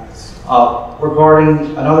we're at.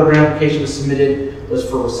 Regarding another grant application was submitted was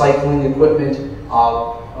for recycling equipment,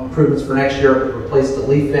 improvements for next year to replace the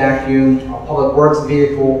leaf vacuum, a public works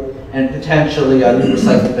vehicle, and potentially new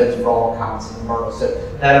recycling bins for all counts in the borough. So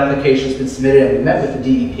that application has been submitted, and we met with the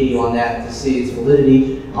DEP on that to see its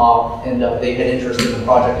validity, and they had interest in the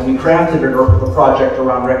project. And we crafted a project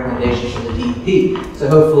around recommendations from the DEP. So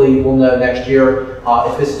hopefully we'll know next year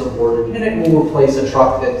if this is awarded, and it will replace a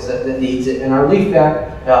truck that needs it. And our leaf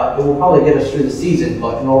vac, it will probably get us through the season,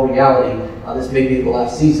 but in all reality, this may be the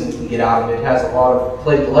last season we can get out of it. It has a lot of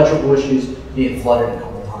plagued electrical issues, being flooded a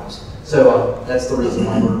couple times. So that's the reason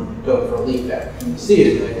why we're going for a leaf vac. You can see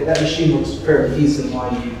it, like, that machine looks fairly decent. Why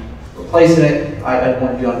you replacing it, I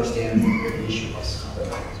wanted you to understand what the issue was.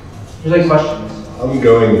 Is there any questions? I'm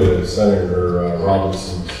going to Senator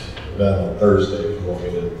Robinson's event on Thursday if you want me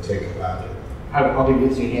to take it back. How big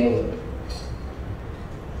is you handle it?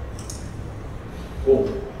 Cool.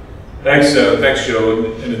 Thanks,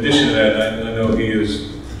 Joe. In addition to that, I know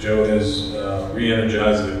Joe has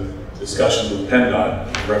re-energized the discussions with PennDOT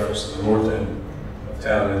in reference to the north end of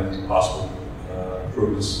town and possible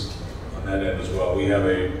improvements on that end as well. We have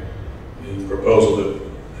a proposal that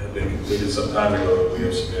had been completed some time ago that we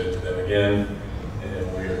have submitted to them again,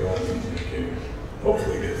 and we are going to be communicating,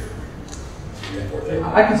 hopefully get more things.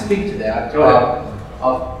 I can speak to that. Go ahead.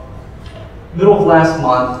 Middle of last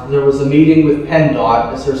month, there was a meeting with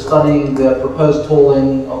PennDOT as they're studying the proposed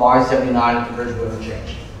tolling of I-79 at the Bridgeville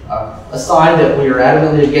interchange. A sign that we are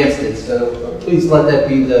adamantly against it, so please let that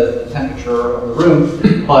be the temperature of the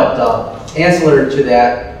room. But ancillary to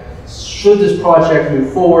that, should this project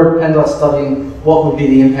move forward, PennDOT's studying what would be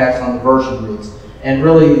the impacts on diversion routes. And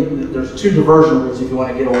really, there's two diversion routes if you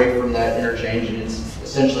want to get away from that interchange, and it's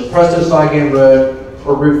essentially Presto Saigon Road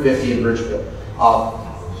or Route 50 in Bridgeville.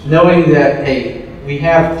 Knowing that, hey, we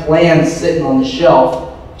have plans sitting on the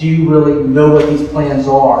shelf, do you really know what these plans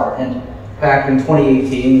are? And back in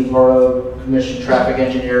 2018, the Borough commissioned traffic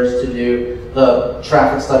engineers to do the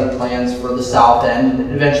traffic study plans for the south end,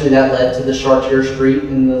 and eventually that led to the Chartier Street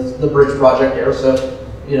and the bridge project there, so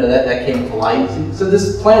you know that came to light. So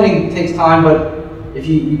this planning takes time, but if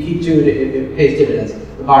you keep to it, it pays dividends.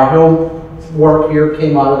 The Bar Hill work here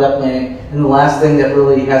came out of that planning. And the last thing that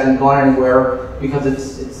really hasn't gone anywhere, because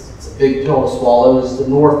it's a big pill to swallow, is the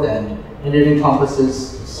north end. And it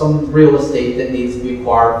encompasses some real estate that needs to be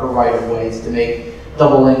acquired for right-of-ways to make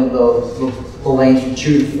doubling the lanes from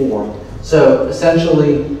 2 to 4. So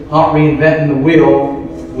essentially, not reinventing the wheel,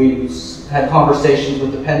 we had conversations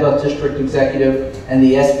with the PennDOT District Executive and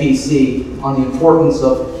the SPC on the importance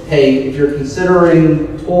of, hey, if you're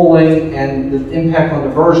considering tolling and the impact on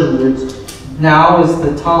diversion routes, now is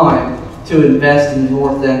the time to invest in the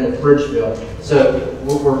north end of Bridgeville. So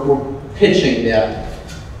we're pitching that.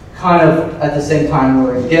 Kind of at the same time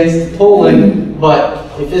we're against tolling, but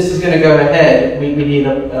if this is going to go ahead, we need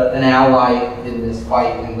an ally in this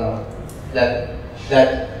fight, and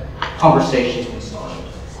that conversation's been started.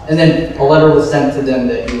 And then a letter was sent to them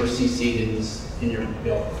that you were CC'd in your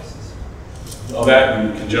bill process. Well, that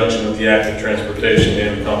in conjunction with the active transportation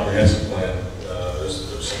and the comprehensive plan,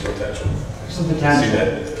 there's some potential. Some potential.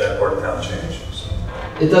 See that part of town change. So.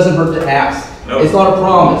 It doesn't hurt to ask. No. It's not a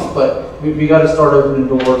promise, but we got to start opening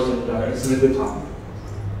doors, and this is a good time.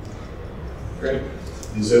 Great.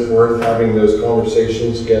 Is it worth having those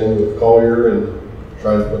conversations again with Collier and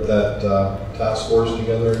trying to put that task force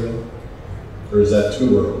together again? Or is that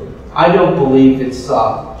too early? I don't believe it's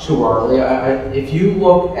too early. If you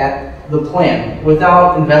look at the plan,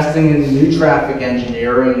 without investing in new traffic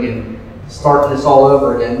engineering and starting this all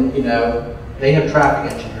over again, you know, they have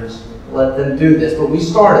traffic engineers. Let them do this, but we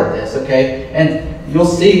started this, okay? And you'll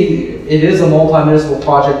see it is a multi-municipal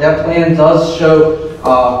project. That plan does show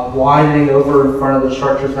widening over in front of the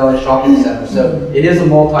Chartiers Valley Shopping Center. So it is a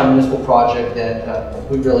multi-municipal project that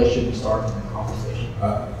we really should be starting the conversation.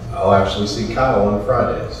 I'll actually see Kyle on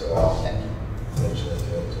Friday, so I'll mention it to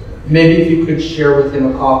him. Maybe if you could share with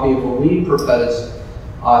him a copy of what we proposed to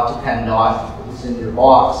PennDOT, it was in your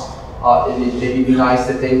box. It'd maybe be nice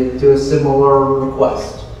that they would do a similar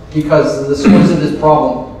request. Because the source of this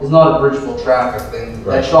problem is not a Bridgeville traffic thing.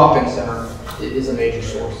 Right. That shopping center is a major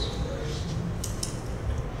source.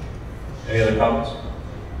 Any other comments?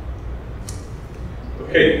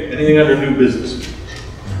 Okay, anything under new business?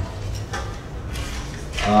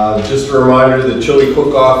 Just a reminder, the chili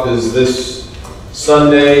cook-off is this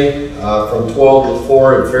Sunday from 12 to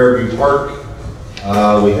 4 at Fairview Park.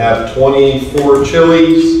 We have 24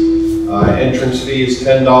 chilies. Entrance fee is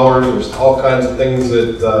 $10. There's all kinds of things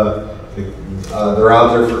that they're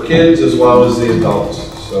out there for kids as well as the adults.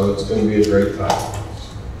 So it's going to be a great time.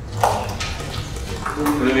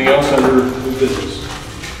 Anything else under new business?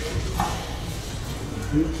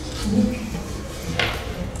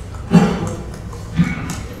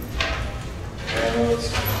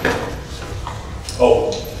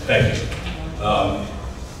 Oh, thank you.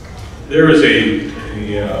 There is a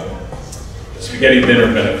spaghetti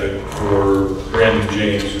dinner benefit for Brandon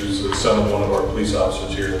James, who's the son of one of our police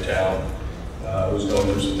officers here in town, who's going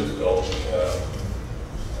through some difficult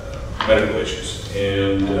medical issues.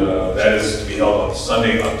 And that is to be held on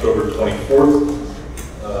Sunday, October 24th,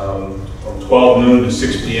 from 12 noon to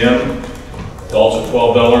 6 p.m. Adults are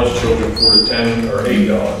 $12, children 4 to 10 are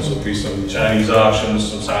 $8. So there'll be some Chinese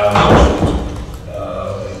options, some silent options,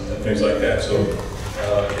 and things like that. So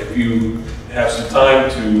if you have some time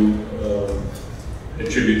to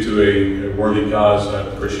contribute to a worthy cause, I'd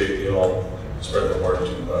appreciate you all spread the word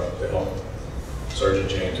to help Sergeant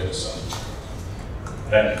James and his son.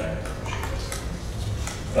 Thank you.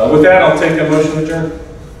 With that, I'll take a motion to adjourn.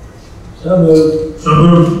 So moved. So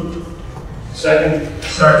moved. Second?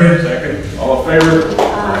 Second. Second. All in favor?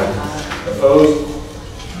 Aye. Opposed?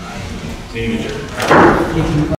 Meeting adjourned.